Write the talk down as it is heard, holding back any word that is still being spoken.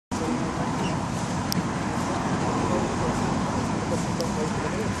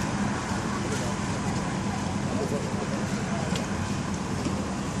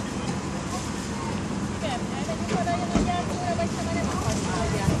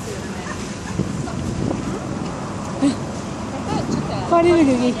पानी भी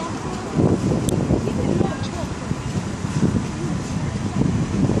गिरी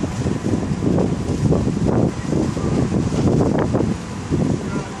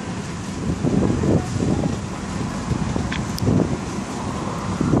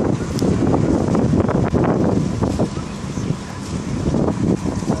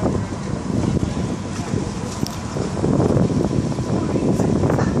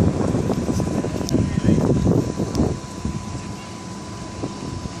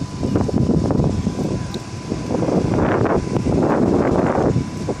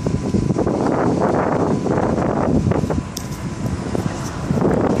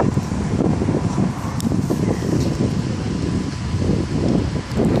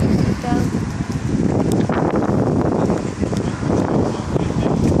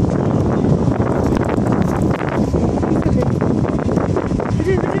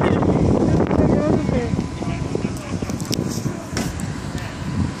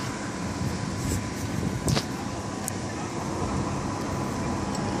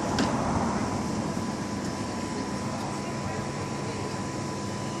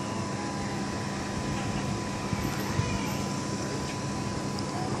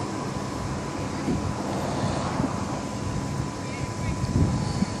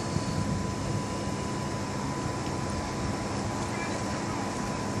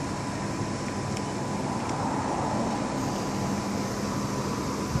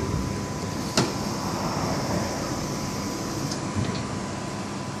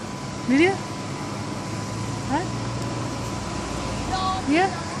Video? Huh? Yeah?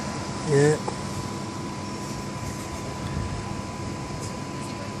 Yeah.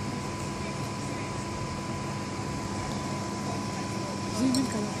 Zoom in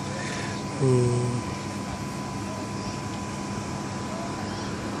करो.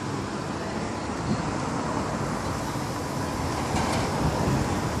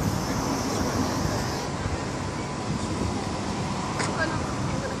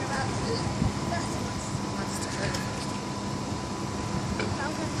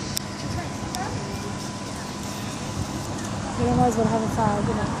 You might as well have a fire,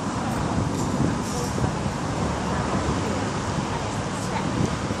 you know.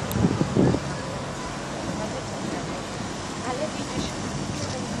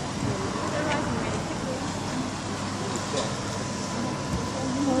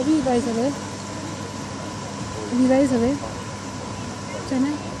 अभी rice है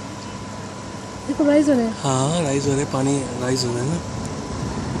चना देखो राइस हो रहा है हाँ राइस हो रहा है पानी राइस हो रहा है ना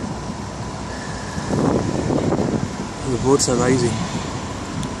the boats are rising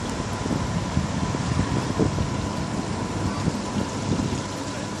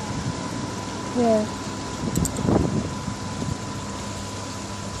yeah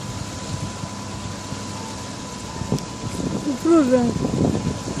improve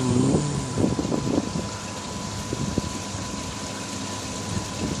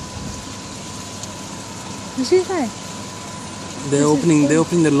They're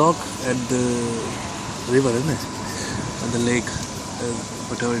opening the lock at the river, isn't it? At the lake,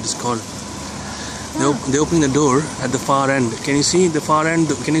 whatever it is called. They're opening the door at the far end. Can you see the far end?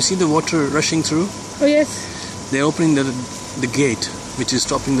 Can you see the water rushing through? Oh yes. They're opening the gate, which is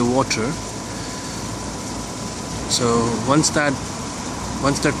stopping the water. So once that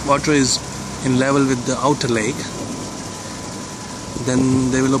water is in level with the outer lake, then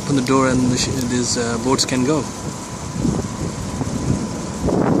they will open the door and these boats can go.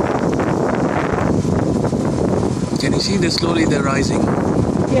 Can you see they're rising?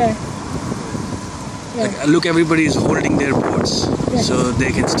 Yeah. Like, look, everybody is holding their boats, so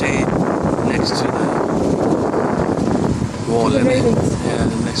they can stay next to the wall the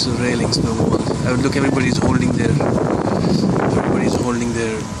railings. Next to the railings, the wall. Look, everybody is holding their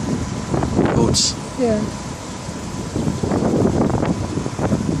boats. Yeah.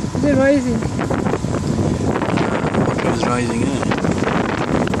 They're rising. Water is rising,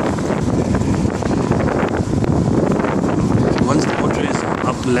 Once the water is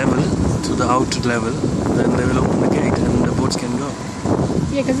up level to the outer level, then they will open the gate and the boats can go.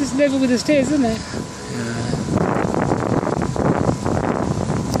 Yeah, because it's level with the stairs, isn't it? Yeah.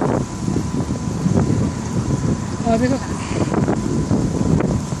 Oh, देखो.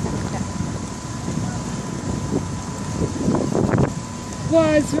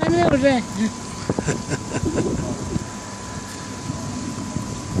 वाह इसमें नहीं उड़ रहे हैं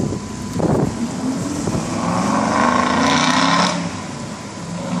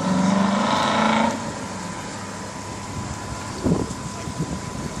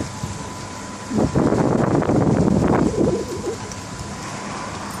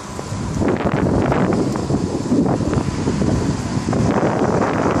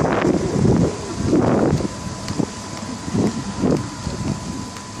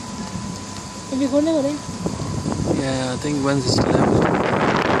when it's level.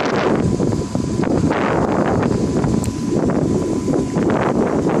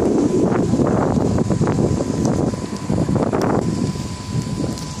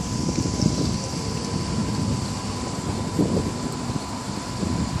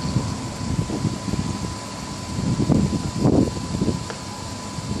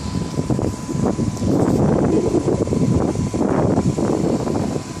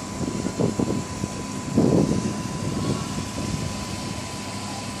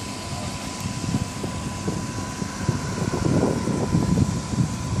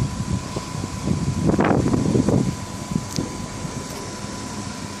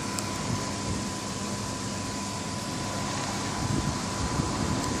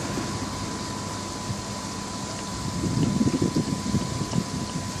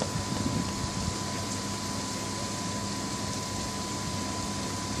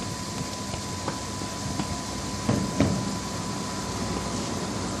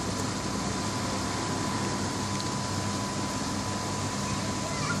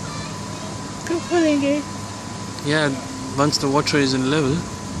 Keep pulling it. Yeah, once the water is in level,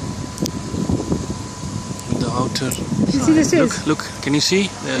 the outer You see the stairs? look, can you see?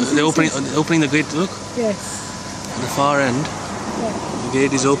 They're opening the gate, look. Yes. At the far end, Yeah. the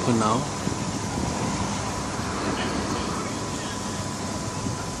gate is open now.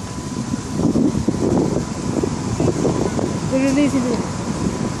 They're releasing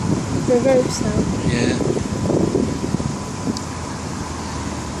the ropes now. Yeah.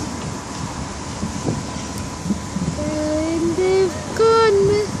 And they've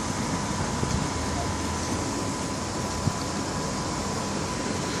gone.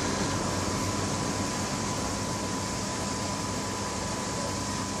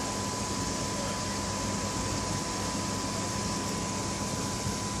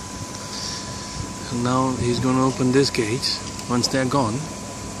 And now he's going to open this gate. Once they're gone,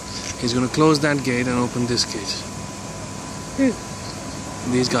 he's going to close that gate and open this gate. Who?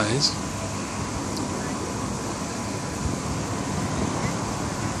 These guys.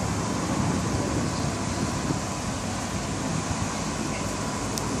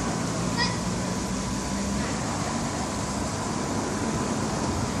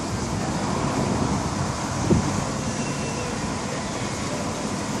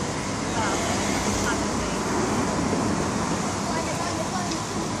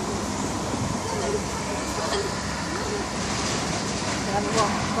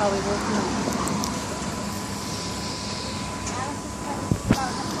 Probably working on